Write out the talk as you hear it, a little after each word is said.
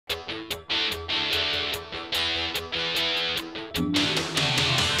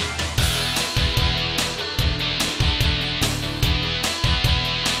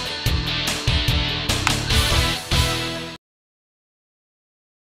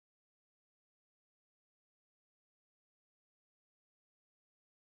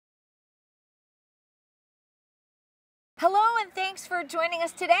Hello and thanks for joining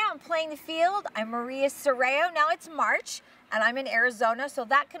us today on Playing the Field. I'm Maria Serrao. Now it's March and I'm in Arizona, so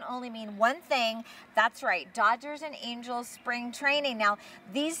that can only mean one thing. That's right, Dodgers and Angels spring training. Now,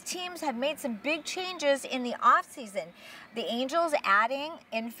 these teams have made some big changes in the offseason. The Angels adding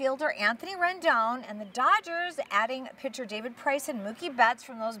infielder Anthony Rendon and the Dodgers adding pitcher David Price and Mookie Betts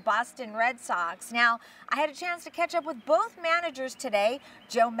from those Boston Red Sox. Now, I had a chance to catch up with both managers today,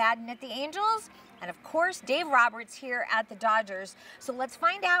 Joe Maddon at the Angels and of course, Dave Roberts here at the Dodgers. So let's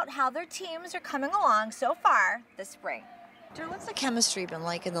find out how their teams are coming along so far this spring. Drew, what's the chemistry been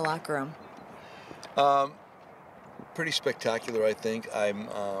like in the locker room? Pretty spectacular, I think.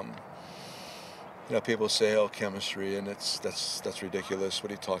 People say, "Oh, chemistry," and that's ridiculous.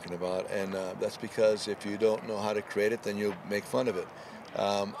 What are you talking about? And that's because if you don't know how to create it, then you'll make fun of it.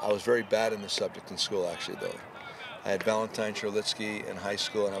 I was very bad in the subject in school, actually, though. I had Valentine Cherlitsky in high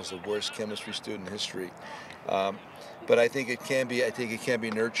school, and I was the worst chemistry student in history. But I think it can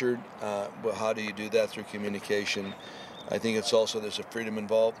be nurtured. But how do you do that? Through communication. I think it's also there's a freedom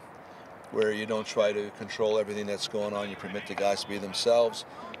involved, where you don't try to control everything that's going on. You permit the guys to be themselves,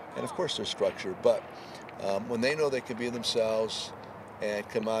 and of course there's structure. But when they know they can be themselves and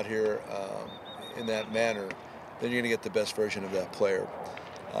come out here in that manner, then you're going to get the best version of that player.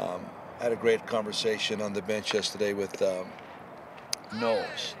 I had a great conversation on the bench yesterday with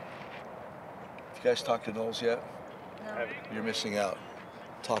Knowles. Have you guys talked to Knowles yet? No. You're missing out.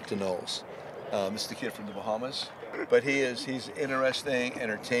 Talk to Knowles. This is the kid from the Bahamas. But he's interesting,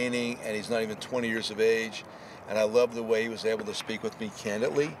 entertaining, and he's not even 20 years of age. And I love the way he was able to speak with me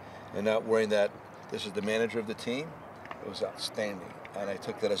candidly and not worrying that this is the manager of the team. It was outstanding, and I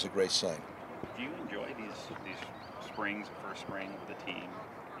took that as a great sign. Do you enjoy these springs, first spring with the team?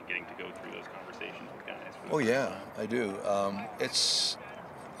 Getting to go through those conversations with guys? Oh yeah, I do.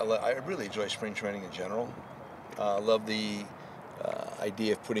 I really enjoy spring training in general. I love the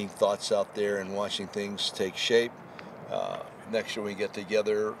idea of putting thoughts out there and watching things take shape. Next year we get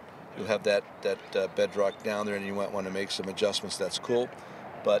together, you'll have that bedrock down there, and you might want to make some adjustments. That's cool.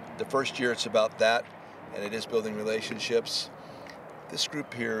 But the first year it's about that, and it is building relationships. This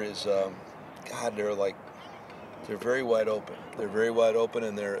group here is, they're very wide open. They're very wide open,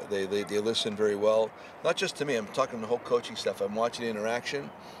 and they listen very well. Not just to me. I'm talking the whole coaching stuff. I'm watching the interaction,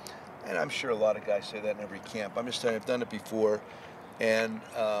 and I'm sure a lot of guys say that in every camp. I'm just telling you, I've done it before, and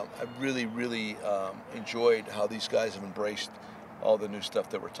I really enjoyed how these guys have embraced all the new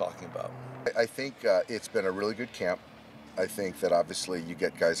stuff that we're talking about. I think it's been a really good camp. I think that obviously you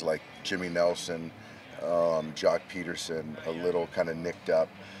get guys like Jimmy Nelson, Jock Peterson, a little kind of nicked up,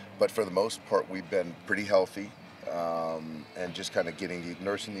 but for the most part we've been pretty healthy. And just kind of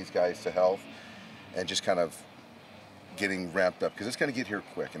nursing these guys to health and just kind of getting ramped up because it's going to get here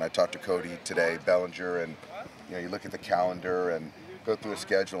quick. And I talked to Cody today, Bellinger, and you look at the calendar and go through a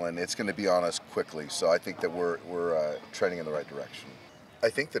schedule, and it's going to be on us quickly. So I think that we're trending in the right direction. I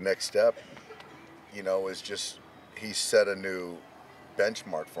think the next step, is just he set a new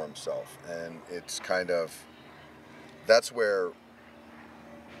benchmark for himself, and it's kind of that's where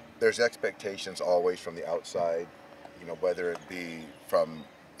there's expectations always from the outside, whether it be from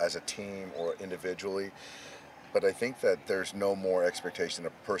as a team or individually. But I think that there's no more expectation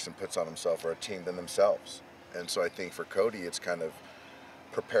a person puts on himself or a team than themselves. And so I think for Cody, it's kind of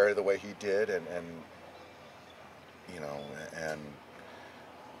prepare the way he did and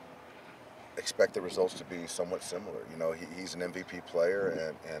expect the results to be somewhat similar. He's an MVP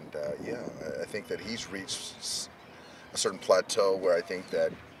player, and I think that he's reached a certain plateau where I think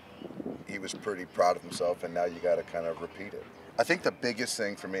that he was pretty proud of himself, and now you got to kind of repeat it. I think the biggest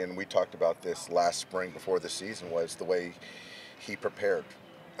thing for me, and we talked about this last spring before the season, was the way he prepared.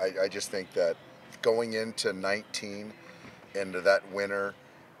 I just think that going into 19, into that winter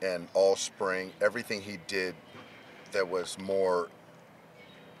and all spring, everything he did that was more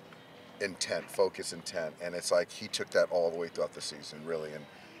focus intent, and it's like he took that all the way throughout the season, really,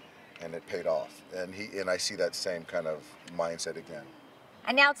 and it paid off. And I see that same kind of mindset again.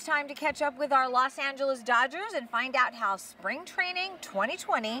 And now it's time to catch up with our Los Angeles Dodgers and find out how spring training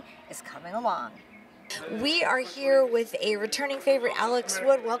 2020 is coming along. We are here with a returning favorite, Alex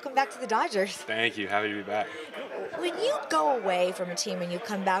Wood. Welcome back to the Dodgers. Thank you. Happy to be back. When you go away from a team and you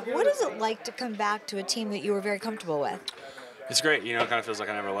come back, what is it like to come back to a team that you were very comfortable with? It's great. It kind of feels like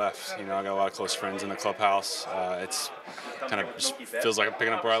I never left. I got a lot of close friends in the clubhouse. It's kind of just feels like I'm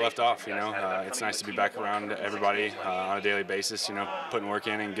picking up where I left off. It's nice to be back around everybody on a daily basis. Putting work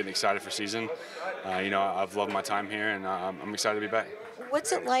in and getting excited for season. I've loved my time here, and I'm excited to be back.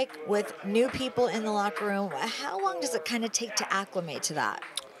 What's it like with new people in the locker room? How long does it kind of take to acclimate to that?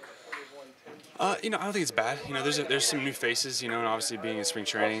 You know, I don't think it's bad. You know, there's some new faces. You know, and obviously being in spring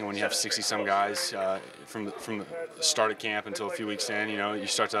training, when you have 60-some guys from the start of camp until a few weeks in, you know, you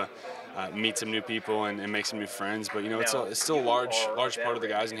start to meet some new people and make some new friends. But you know, it's still a large part of the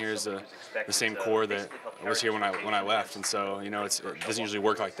guys in here is the same core that was here when I left, and so you know, it doesn't usually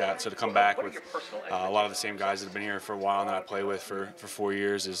work like that. So to come back with a lot of the same guys that have been here for a while and that I play with for 4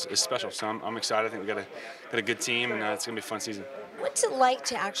 years is special. So I'm excited. I think we got a good team, and it's gonna be a fun season. What's it like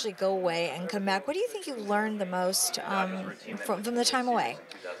to actually go away and come back? What do you think you learned the most from the time away?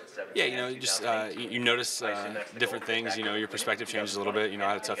 Yeah, you know, you just you notice different things. You know, your perspective changes a little bit. You know, I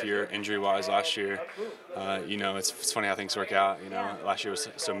had a tough year injury-wise last year. You know, it's funny how things work out. You know, last year was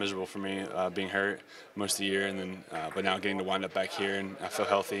so miserable for me, being hurt most of the year, and then but now getting to wind up back here, and I feel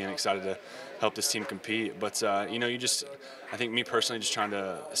healthy and excited to help this team compete. But you know, I think me personally, just trying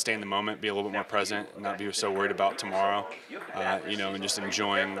to stay in the moment, be a little bit more present, and not be so worried about tomorrow. You know, and just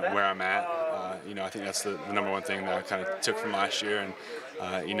enjoying where I'm at. You know, I think that's the number one thing that I kind of took from last year,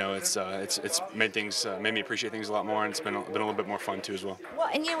 and you know, it's made me appreciate things a lot more, and it's been a little bit more fun too as well. Well,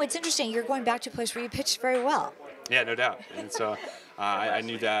 and you know, it's interesting. You're going back to a place where you pitched very well. Yeah, no doubt. And so I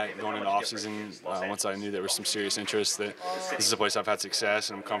knew that going into offseason, once I knew there was some serious interest, that this is a place I've had success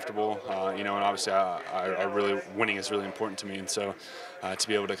and I'm comfortable. You know, and obviously winning is really important to me, and so to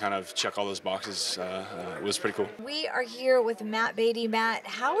be able to kind of check all those boxes was pretty cool. We are here with Matt Beatty. Matt,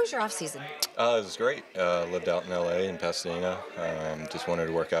 how was your off season? It was great. Lived out in LA in Pasadena. Just wanted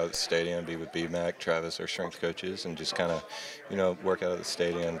to work out at the stadium, be with BMAC, Travis, our strength coaches, and just kind of, you know, work out at the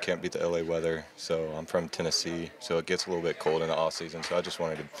stadium. Can't beat the LA weather. So I'm from Tennessee, so it gets a little bit cold in the off season. So I just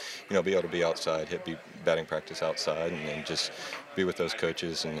wanted to, you know, be able to be outside, hit batting practice outside, and just be with those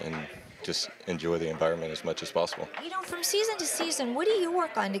coaches and just enjoy the environment as much as possible. You know, from season to season, what do you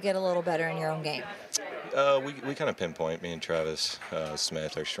work on to get a little better in your own game? We kind of pinpoint, me and Travis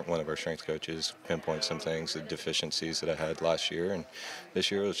Smith, one of our strength coaches, pinpoint some things, the deficiencies that I had last year. And this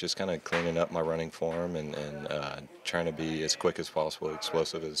year it was just kind of cleaning up my running form and trying to be as quick as possible,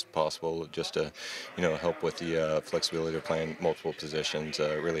 explosive as possible, just to, you know, help with the flexibility of playing multiple positions.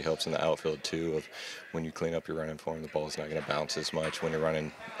 It really helps in the outfield too, of when you clean up your running form, the ball's not going to bounce as much when you're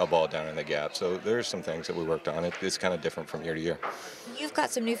running a ball down in the gap. So there's some things that we worked on. It's kind of different from year to year. You've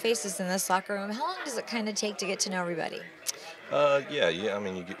got some new faces in this locker room. How long does it kind of take to get to know everybody? Yeah. I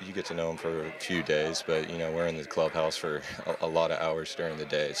mean, you get to know them for a few days, but you know, we're in the clubhouse for a lot of hours during the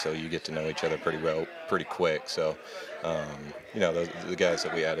day, so you get to know each other pretty well, pretty quick. So, you know, the guys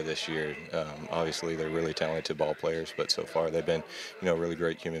that we added this year, obviously they're really talented ball players, but so far they've been, you know, really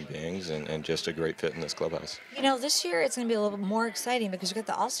great human beings and just a great fit in this clubhouse. You know, this year it's going to be a little bit more exciting because you've got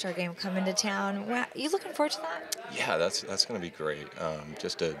the All-Star game coming to town. Are you looking forward to that? Yeah, that's going to be great.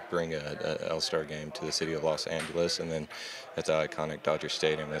 Just to bring a All-Star game to the city of Los Angeles, and then at the iconic Dodger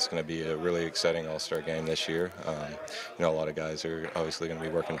Stadium. That's going to be a really exciting All-Star game this year. You know, a lot of guys are obviously going to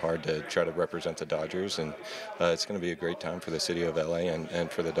be working hard to try to represent the Dodgers, and it's going to be a great time for the city of LA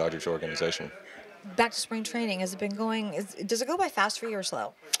and for the Dodgers organization. Back to spring training, has it been going? Does it go by fast for you or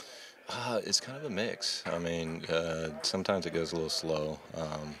slow? It's kind of a mix. I mean, sometimes it goes a little slow,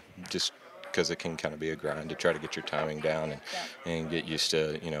 just because it can kind of be a grind to try to get your timing down and get used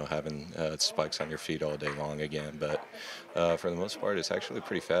to, you know, having spikes on your feet all day long again. But for the most part, it's actually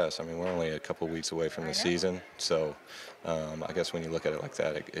pretty fast. I mean, we're only a couple weeks away from the season, so I guess when you look at it like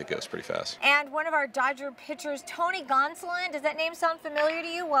that, it goes pretty fast. And one of our Dodger pitchers, Tony Gonsolin, does that name sound familiar to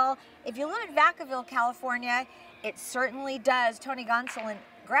you? Well, if you live in Vacaville, California, it certainly does. Tony Gonsolin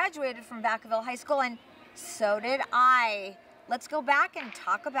graduated from Vacaville High School, and so did I. Let's go back and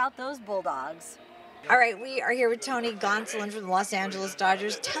talk about those Bulldogs. All right, we are here with Tony Gonsolin from the Los Angeles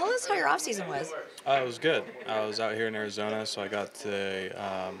Dodgers. Tell us how your offseason was. It was good. I was out here in Arizona, so I got the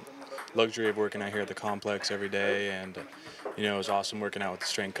luxury of working out here at the complex every day, and you know, it was awesome working out with the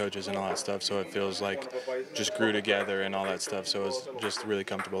strength coaches and all that stuff, so it feels like just grew together and all that stuff, so it was just really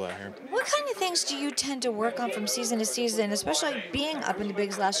comfortable out here. What kind of things do you tend to work on from season to season, especially being up in the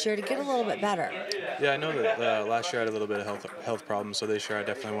bigs last year, to get a little bit better? Yeah, I know that last year I had a little bit of health problems, so this year I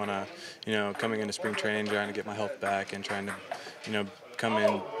definitely want to, you know, coming into spring training, trying to get my health back and trying to, you know, come in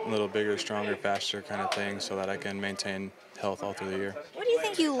a little bigger, stronger, faster kind of thing so that I can maintain health all through the year. What do you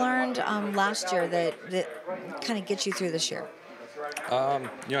think you learned last year that kind of gets you through this year? You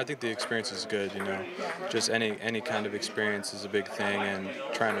know, I think the experience is good, you know. Just any kind of experience is a big thing, and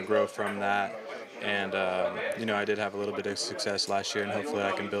trying to grow from that. And, you know, I did have a little bit of success last year, and hopefully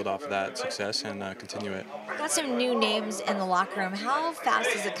I can build off of that success and continue it. Got some new names in the locker room. How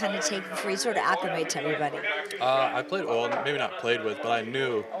fast does it kind of take for you to sort of acclimate to everybody? I played, well, maybe not played with, but I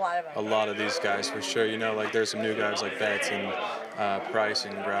knew a lot of these guys for sure. You know, like there's some new guys like Betts and Price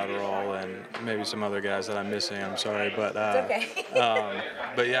and Gratterall and maybe some other guys that I'm missing. I'm sorry, but okay.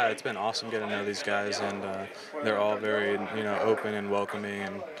 but yeah, it's been awesome getting to know these guys, and they're all very open and welcoming,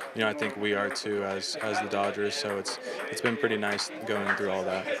 and I think we are too as the Dodgers. So it's been pretty nice going through all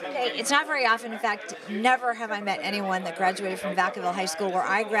that. Hey, it's not very often. In fact, never have I met anyone that graduated from Vacaville High School, where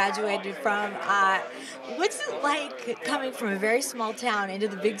I graduated from. What's it like coming from a very small town into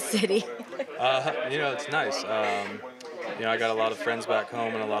the big city? It's nice. I got a lot of friends back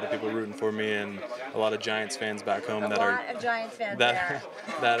home and a lot of people rooting for me, and a lot of Giants fans back home A lot of Giants fans there.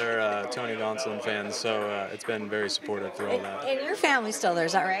 that are Tony Gonsolin fans. So it's been very supportive through all that. And your family's still there,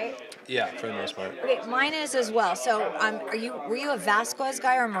 is that right? Yeah, for the most part. Okay, mine is as well. So, were you a Vasquez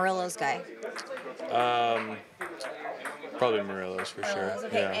guy or a Murillo's guy? Probably Murillo's for sure.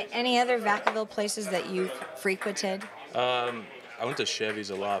 Okay. Yeah. Any other Vacaville places that you've frequented? I went to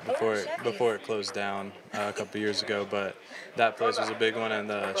Chevy's a lot before it closed down a couple years ago, but that place was a big one, and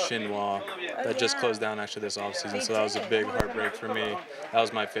the Chinois that just closed down actually this offseason, so that was a big heartbreak for me. That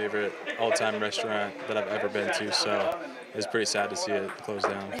was my favorite all-time restaurant that I've ever been to, so it was pretty sad to see it close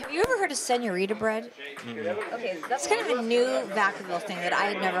down. Have you ever heard of senorita bread? Mm-mm. Okay, That's kind of a new Vacaville thing that I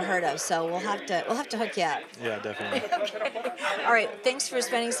had never heard of, so we'll have to hook you up. Yeah, definitely. All right, thanks for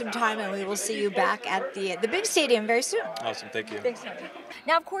spending some time, and we will see you back at the big stadium very soon. Awesome, thank you. Thanks, Tony.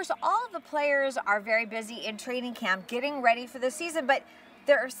 Now, of course, all of the players are very busy in training camp getting ready for the season, but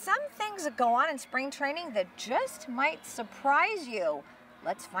there are some things that go on in spring training that just might surprise you.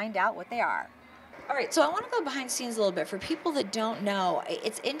 Let's find out what they are. All right, so I want to go behind the scenes a little bit. For people that don't know,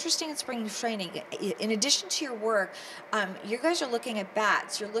 it's interesting in spring training. In addition to your work, you guys are looking at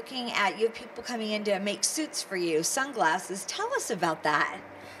bats. You have people coming in to make suits for you, sunglasses. Tell us about that.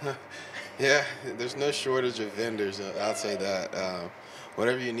 Yeah, there's no shortage of vendors. I'll say that.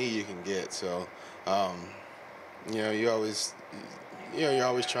 Whatever you need, you can get. So, you're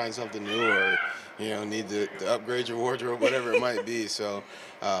always trying something new, or need to upgrade your wardrobe, whatever it might be. So,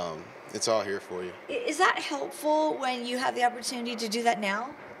 it's all here for you. Is that helpful when you have the opportunity to do that now?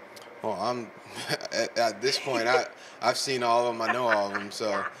 Well, I'm at this point. I've seen all of them. I know all of them.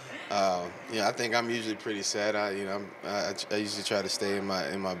 So, I think I'm usually pretty set. I usually try to stay in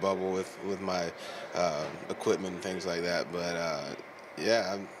my bubble with my equipment and things like that. But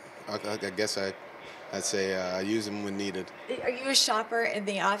I guess I'd say I use them when needed. Are you a shopper in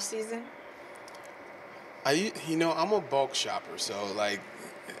the off season? I'm a bulk shopper, so like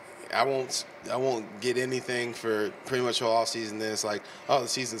I won't get anything for pretty much all season. Then it's like, oh, the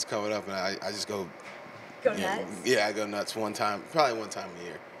season's coming up, and I just go nuts. Yeah, I go nuts probably one time a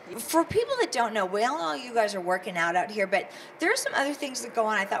year. For people that don't know, we all know you guys are working out here, but there are some other things that go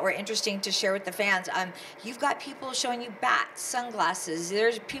on I thought were interesting to share with the fans. You've got people showing you bats, sunglasses.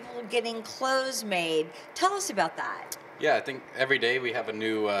 There's people getting clothes made. Tell us about that. Yeah, I think every day we have a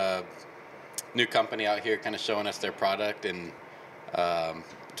new company out here kind of showing us their product, and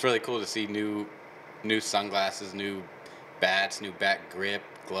it's really cool to see new sunglasses, new bats, new bat grip,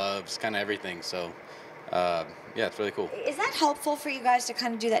 gloves, kind of everything. So yeah, it's really cool. Is that helpful for you guys to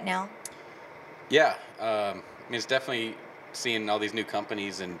kind of do that now? Yeah, it's definitely seeing all these new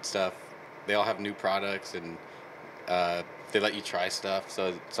companies and stuff. They all have new products, and they let you try stuff.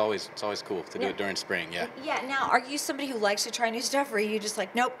 So it's always cool to do it during spring. Yeah. Yeah. Now, are you somebody who likes to try new stuff, or are you just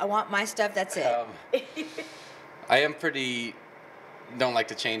like, nope, I want my stuff, that's it? I am don't like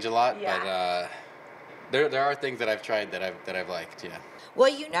to change a lot, but there are things that I've tried that I've liked. Yeah. Well,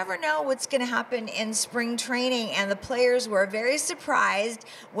 you never know what's going to happen in spring training, and the players were very surprised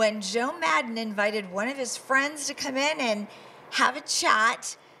when Joe Madden invited one of his friends to come in and have a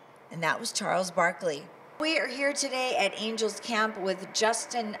chat, and that was Charles Barkley. We are here today at Angels Camp with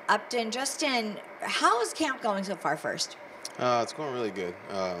Justin Upton. Justin, how is camp going so far first? It's going really good.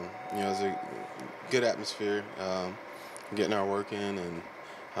 It's a good atmosphere, getting our work in, and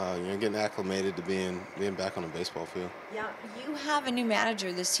getting acclimated to being back on the baseball field. Yeah, you have a new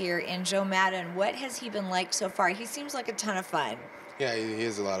manager this year in Joe Madden. What has he been like so far? He seems like a ton of fun. Yeah, he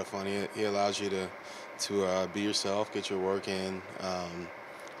is a lot of fun. He allows you to be yourself, get your work in, and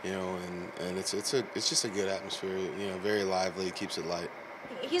it's just a good atmosphere. Very lively, keeps it light.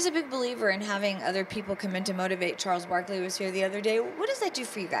 He's a big believer in having other people come in to motivate. Charles Barkley was here the other day. What does that do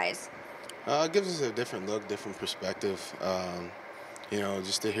for you guys? It gives us a different look, different perspective.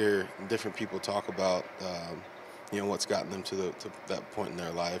 Just to hear different people talk about, what's gotten them to that point in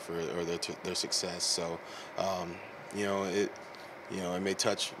their life or their success. So, it may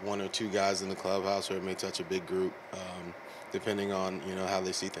touch one or two guys in the clubhouse, or it may touch a big group, depending on how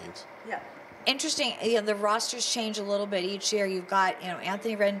they see things. Yeah. Interesting. The rosters change a little bit each year. You've got,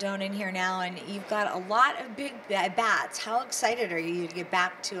 Anthony Rendon in here now, and you've got a lot of big bats. How excited are you to get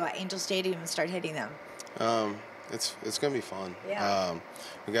back to Angel Stadium and start hitting them? It's gonna be fun. Yeah.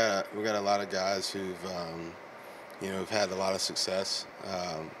 We got a lot of guys who've have had a lot of success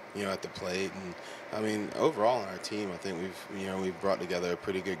at the plate, and I mean overall on our team, I think we've brought together a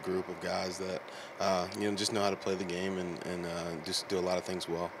pretty good group of guys that just know how to play the game and just do a lot of things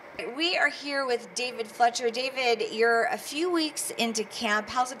well. We are here with David Fletcher. David, you're a few weeks into camp.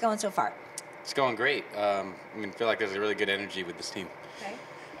 How's it going so far? It's going great. I feel like there's a really good energy with this team. Okay.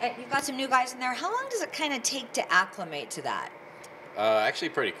 And you've got some new guys in there. How long does it kind of take to acclimate to that? Actually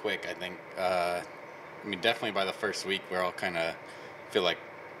pretty quick, I think. Definitely by the first week, we're all kind of feel like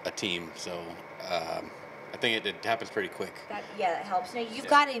a team. So I think it happens pretty quick. That helps. Now, you've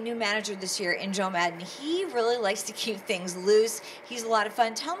got a new manager this year in Joe Madden. He really likes to keep things loose. He's a lot of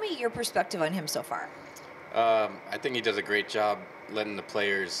fun. Tell me your perspective on him so far. I think he does a great job letting the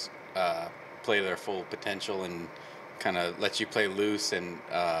players play their full potential and kind of lets you play loose and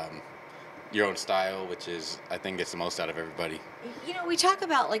your own style, which is, I think, gets the most out of everybody. We talk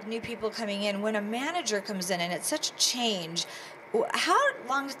about like new people coming in. When a manager comes in and it's such a change, how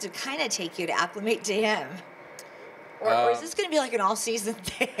long does it kind of take you to acclimate to him? Or is this going to be like an all-season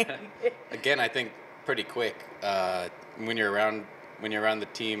thing? Again, I think pretty quick. When you're around the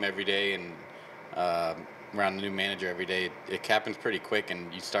team every day and around the new manager every day, it happens pretty quick,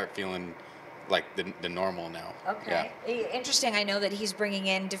 and you start feeling like the normal now. Okay. Yeah. Interesting. I know that he's bringing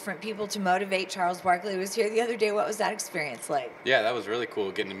in different people to motivate. Charles Barkley was here the other day. What was that experience like? Yeah, that was really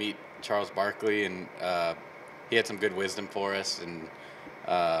cool getting to meet Charles Barkley, and he had some good wisdom for us, and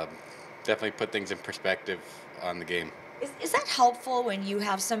definitely put things in perspective on the game. Is that helpful when you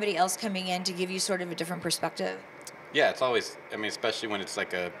have somebody else coming in to give you sort of a different perspective? Yeah, it's always, especially when it's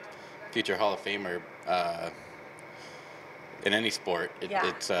like a future Hall of Famer in any sport,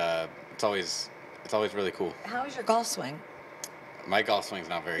 it's always really cool. How is your golf swing? My golf swing's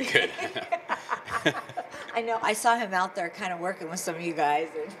not very good. I know. I saw him out there kind of working with some of you guys.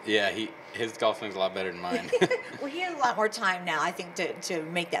 Yeah, his golf swing's a lot better than mine. Well, he has a lot more time now, I think, to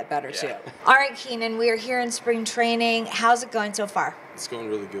make that better, too. All right, Keenan, we are here in spring training. How's it going so far? It's going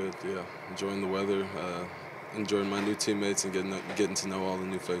really good, yeah. Enjoying the weather, enjoying my new teammates, and getting to know all the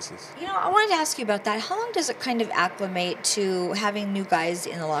new faces. I wanted to ask you about that. How long does it kind of acclimate to having new guys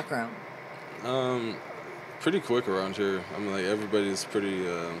in the locker room? Pretty quick around here. Everybody's pretty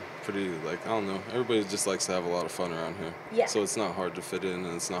like, I don't know. Everybody just likes to have a lot of fun around here. Yeah. So it's not hard to fit in,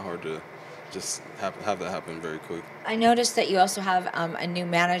 and it's not hard to just have that happen very quick. I noticed that you also have a new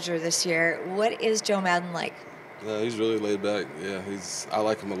manager this year. What is Joe Madden like? He's really laid back. Yeah, I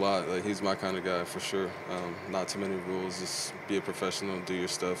like him a lot. Like, he's my kind of guy for sure. Not too many rules. Just be a professional, do your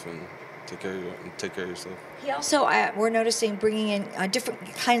stuff, and take care of yourself. He also, we're noticing, bringing in different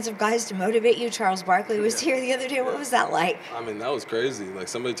kinds of guys to motivate you. Charles Barkley was here the other day. What was that like? That was crazy. Like,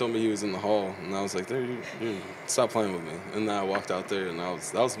 somebody told me he was in the hall, and I was like, "There, you stop playing with me." And then I walked out there, and that was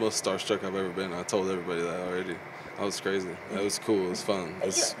the most starstruck I've ever been. I told everybody that already. That was crazy. That was cool. It was fun.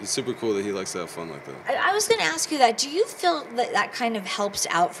 It's super cool that he likes to have fun like that. I was going to ask you that. Do you feel that kind of helps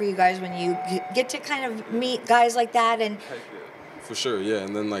out for you guys when you get to kind of meet guys like that? And for sure, yeah.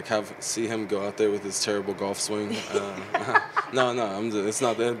 And then see him go out there with his terrible golf swing. It's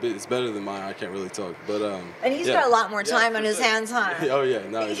not that. It's better than mine. I can't really talk, but and he's got a lot more time on his hands, huh? Oh yeah,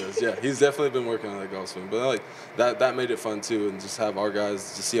 now he does. Yeah, he's definitely been working on that golf swing. But that made it fun too, and just have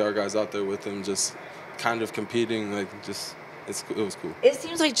see our guys out there with him, just kind of competing, it was cool. It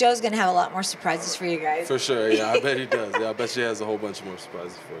seems like Joe's going to have a lot more surprises for you guys. For sure, yeah, I bet he does. Yeah, I bet he has a whole bunch more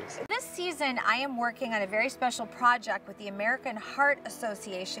surprises for us. This season, I am working on a very special project with the American Heart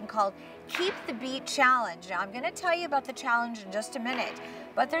Association called Keep the Beat Challenge. Now, I'm going to tell you about the challenge in just a minute,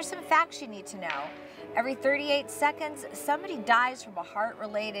 but there's some facts you need to know. Every 38 seconds, somebody dies from a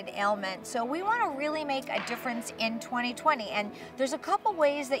heart-related ailment. So we want to really make a difference in 2020, and there's a couple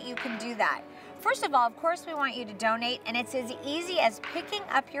ways that you can do that. First of all, of course, we want you to donate, and it's as easy as picking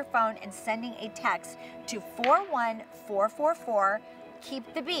up your phone and sending a text to 41444.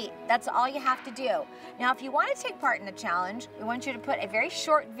 Keep the beat. That's all you have to do. Now, if you want to take part in the challenge, we want you to put a very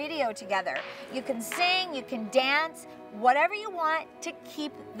short video together. You can sing, you can dance, whatever you want to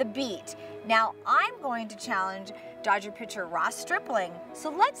keep the beat. Now, I'm going to challenge Dodger pitcher Ross Stripling.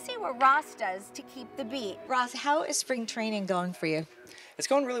 So let's see what Ross does to keep the beat. Ross, how is spring training going for you? It's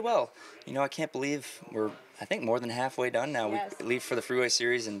going really well. You know, I can't believe we're, I think, more than halfway done now. Yes. We leave for the Freeway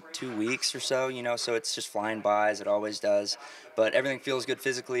Series in 2 weeks or so, you know, so it's just flying by as it always does. But everything feels good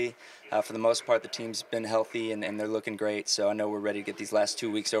physically. For the most part, the team's been healthy and they're looking great. So I know we're ready to get these last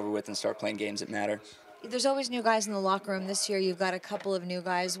 2 weeks over with and start playing games that matter. There's always new guys in the locker room. This year you've got a couple of new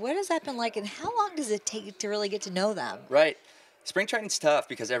guys. What has that been like, and how long does it take to really get to know them? Right. Spring training's tough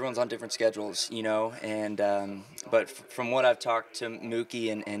because everyone's on different schedules, you know, and but from what I've talked to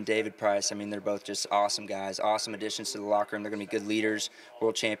Mookie and David Price, I mean, they're both just awesome guys, awesome additions to the locker room. They're going to be good leaders,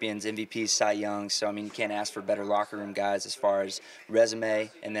 world champions, MVPs, Cy Youngs. So, I mean, you can't ask for better locker room guys as far as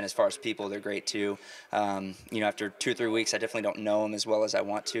resume, and then as far as people, they're great too. You know, after 2 or 3 weeks, I definitely don't know them as well as I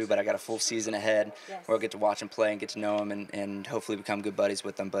want to, but I got a full season ahead where I'll get to watch them play and get to know them and hopefully become good buddies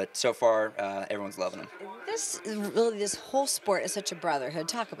with them. But so far, everyone's loving them. This whole sport is such a brotherhood.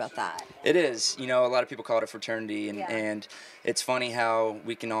 Talk about that. It is. You know, a lot of people call it a fraternity, and it's funny how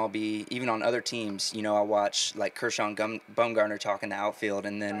we can all be, even on other teams, you know, I'll watch like Kershaw and Bumgarner talking the outfield,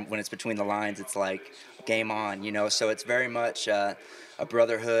 and then when it's between the lines, it's like game on, you know, so it's very much a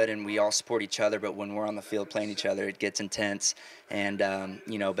brotherhood, and we all support each other, but when we're on the field playing each other, it gets intense, and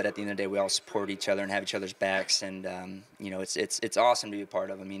you know, but at the end of the day, we all support each other and have each other's backs, and you know, it's awesome to be a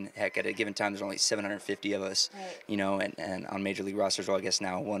part of. I mean, heck, at a given time, there's only 750 of us, you know, and on Major League rosters, well, I guess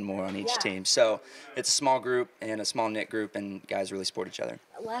now one more on each team, so it's a small group and a small knit group, and guys really support each other.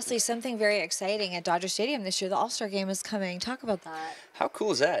 Lastly, something very exciting at Dodger Stadium this year, the All-Star Game is coming. Talk about that. How cool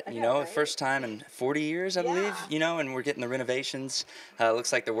is that? You know, first time in 40 years, I believe, you know, and we're getting the renovations.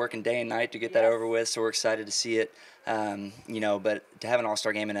 Looks like they're working day and night to get that over with, so we're excited to see it. You know, but to have an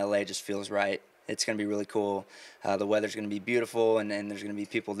All-Star Game in LA just feels right. It's going to be really cool. The weather's going to be beautiful, and there's going to be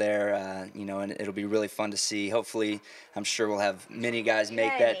people there, you know, and it'll be really fun to see. Hopefully, I'm sure we'll have many guys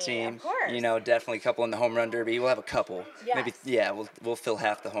make that team. Of course. You know, definitely a couple in the home run derby. We'll have a couple. Maybe, we'll fill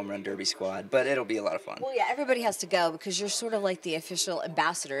half the home run derby squad, but it'll be a lot of fun. Well, yeah, everybody has to go because you're sort of like the official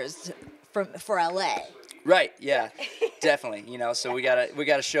ambassadors for LA. Right, yeah, definitely. You know, so we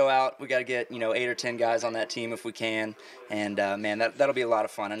gotta show out. We gotta get, you know, 8 or 10 guys on that team if we can, and man, that'll be a lot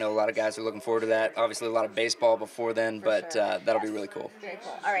of fun. I know a lot of guys are looking forward to that. Obviously, a lot of baseball before then, but that'll be really cool. Very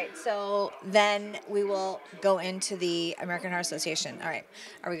cool. All right, so then we will go into the American Heart Association. All right,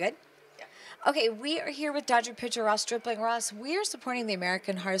 are we good? Okay, we are here with Dodger pitcher Ross Stripling. Ross, we are supporting the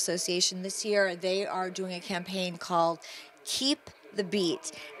American Heart Association this year. They are doing a campaign called Keep the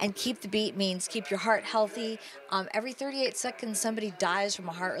Beat, and keep the beat means keep your heart healthy. Every 38 seconds somebody dies from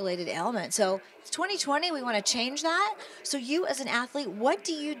a heart-related ailment. So it's 2020, we want to change that. So you as an athlete, what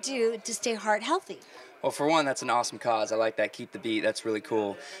do you do to stay heart healthy? Well, for one, that's an awesome cause. I like that. Keep the beat. That's really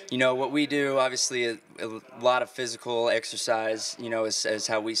cool. You know, what we do, obviously, a lot of physical exercise, you know, is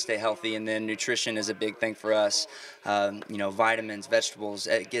how we stay healthy. And then nutrition is a big thing for us. You know, vitamins, vegetables,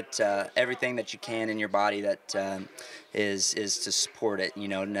 get everything that you can in your body that is to support it. You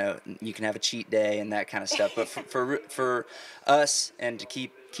know, no, you can have a cheat day and that kind of stuff. But for us and to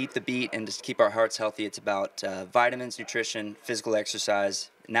keep the beat and to keep our hearts healthy, it's about vitamins, nutrition, physical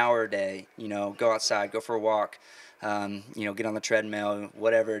exercise, an hour a day, you know, go outside, go for a walk, you know, get on the treadmill,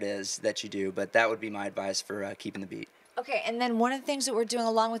 whatever it is that you do. But that would be my advice for keeping the beat. Okay, and then one of the things that we're doing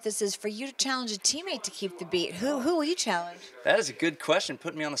along with this is for you to challenge a teammate to keep the beat. Who will you challenge? That is a good question.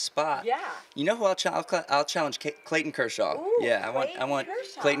 Putting me on the spot. Yeah. You know who I'll challenge? Clayton Kershaw. Ooh, yeah, I want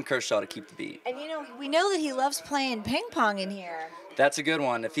Clayton Kershaw to keep the beat. And you know, we know that he loves playing ping pong in here. That's a good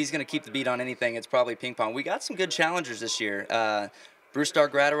one. If he's going to keep the beat on anything, it's probably ping pong. We got some good challengers this year. Bruce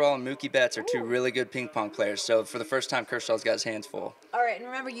Gratterall and Mookie Betts are two really good ping pong players. So for the first time, Kershaw's got his hands full. All right, and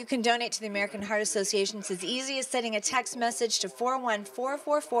remember, you can donate to the American Heart Association. It's as easy as sending a text message to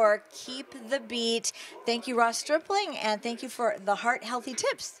 41444. Keep the beat. Thank you, Ross Stripling, and thank you for the heart healthy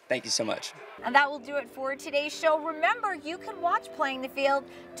tips. Thank you so much. And that will do it for today's show. Remember, you can watch Playing the Field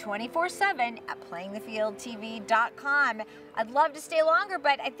 24/7 at playingthefieldtv.com. I'd love to stay longer,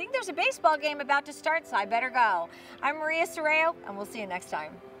 but I think there's a baseball game about to start, so I better go. I'm Maria Serrao, and we'll see you next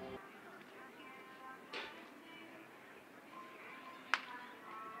time.